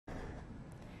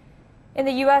In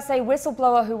the US, a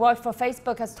whistleblower who worked for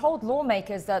Facebook has told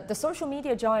lawmakers that the social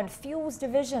media giant fuels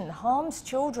division, harms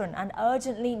children, and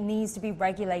urgently needs to be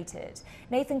regulated.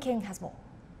 Nathan King has more.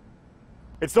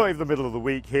 It's not even the middle of the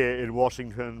week here in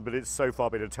Washington, but it's so far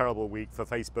been a terrible week for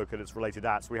Facebook and its related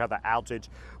apps. We had that outage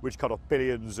which cut off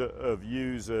billions of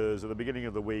users at the beginning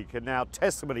of the week, and now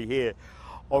testimony here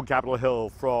on Capitol Hill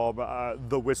from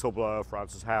the whistleblower,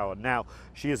 Frances Howard. Now,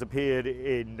 she has appeared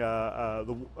in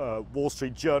the Wall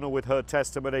Street Journal with her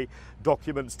testimony,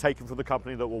 documents taken from the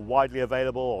company that were widely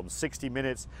available on 60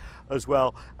 Minutes as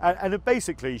well. And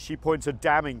basically, she points a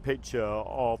damning picture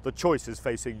of the choices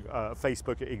facing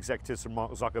Facebook executives from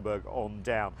Mark Zuckerberg on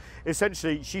down.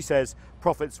 Essentially, she says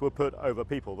profits were put over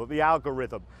people, that the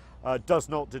algorithm does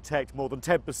not detect more than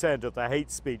 10% of the hate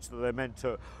speech that they're meant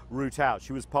to root out.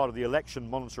 She was part of the election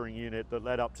monitoring unit that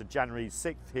led up to January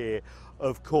 6th here,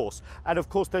 of course. And of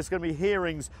course, there's going to be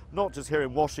hearings, not just here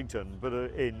in Washington, but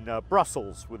in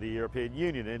Brussels with the European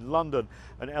Union, in London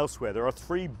and elsewhere. There are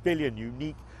 3 billion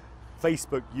unique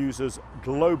Facebook users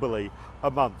globally a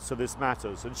month, so this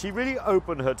matters. And she really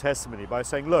opened her testimony by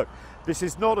saying, look, this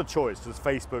is not a choice, as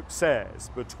Facebook says,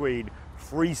 between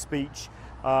free speech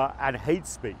and hate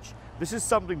speech. This is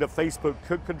something that Facebook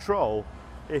could control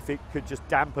if it could just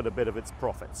dampen a bit of its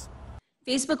profits.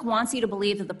 Facebook wants you to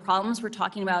believe that the problems we're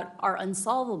talking about are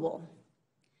unsolvable.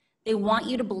 They want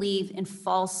you to believe in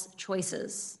false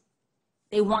choices.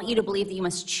 They want you to believe that you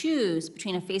must choose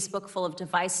between a Facebook full of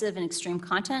divisive and extreme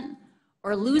content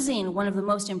or losing one of the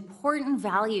most important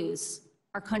values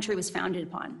our country was founded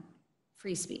upon,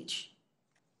 free speech.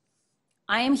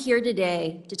 I am here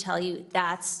today to tell you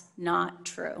that's not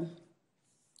true.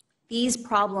 These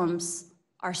problems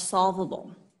are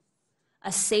solvable.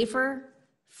 A safer,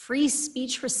 free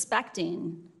speech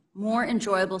respecting, more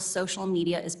enjoyable social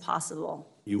media is possible.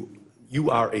 You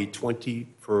are a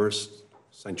 21st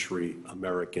century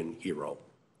American hero,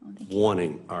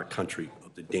 warning our country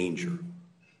of the danger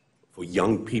for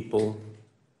young people,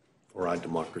 for our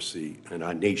democracy, and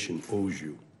our nation owes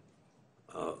you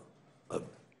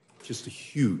just a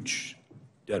huge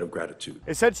debt of gratitude.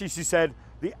 Essentially, she said,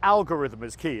 the algorithm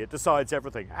is key. It decides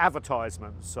everything.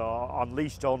 Advertisements are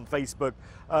unleashed on Facebook,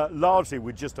 largely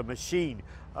with just a machine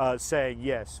saying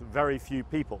yes, very few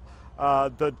people.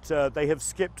 That they have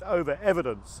skipped over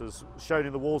evidence, as shown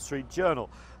in the Wall Street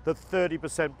Journal, that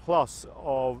 30% plus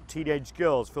of teenage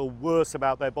girls feel worse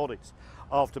about their bodies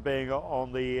after being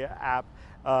on the app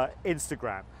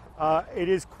Instagram. It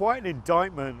is quite an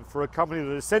indictment for a company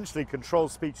that essentially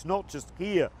controls speech, not just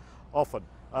here often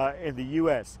in the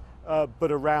US,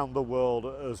 but around the world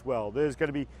as well. There's going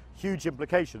to be huge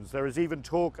implications. There is even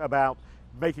talk about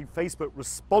making Facebook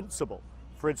responsible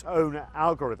for its own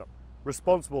algorithm,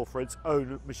 responsible for its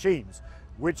own machines,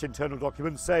 which internal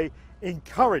documents say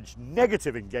encourage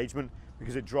negative engagement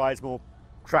because it drives more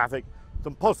traffic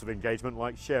than positive engagement,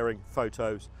 like sharing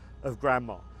photos of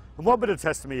grandma. And one bit of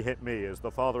testimony hit me as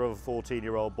the father of a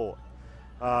 14-year-old boy,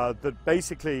 that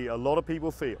basically a lot of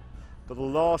people feel that the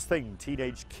last thing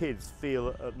teenage kids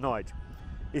feel at night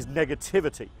is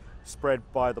negativity spread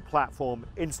by the platform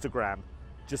Instagram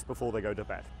just before they go to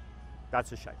bed.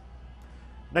 That's a shame.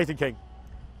 Nathan King,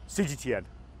 CGTN,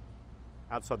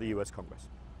 outside the US Congress.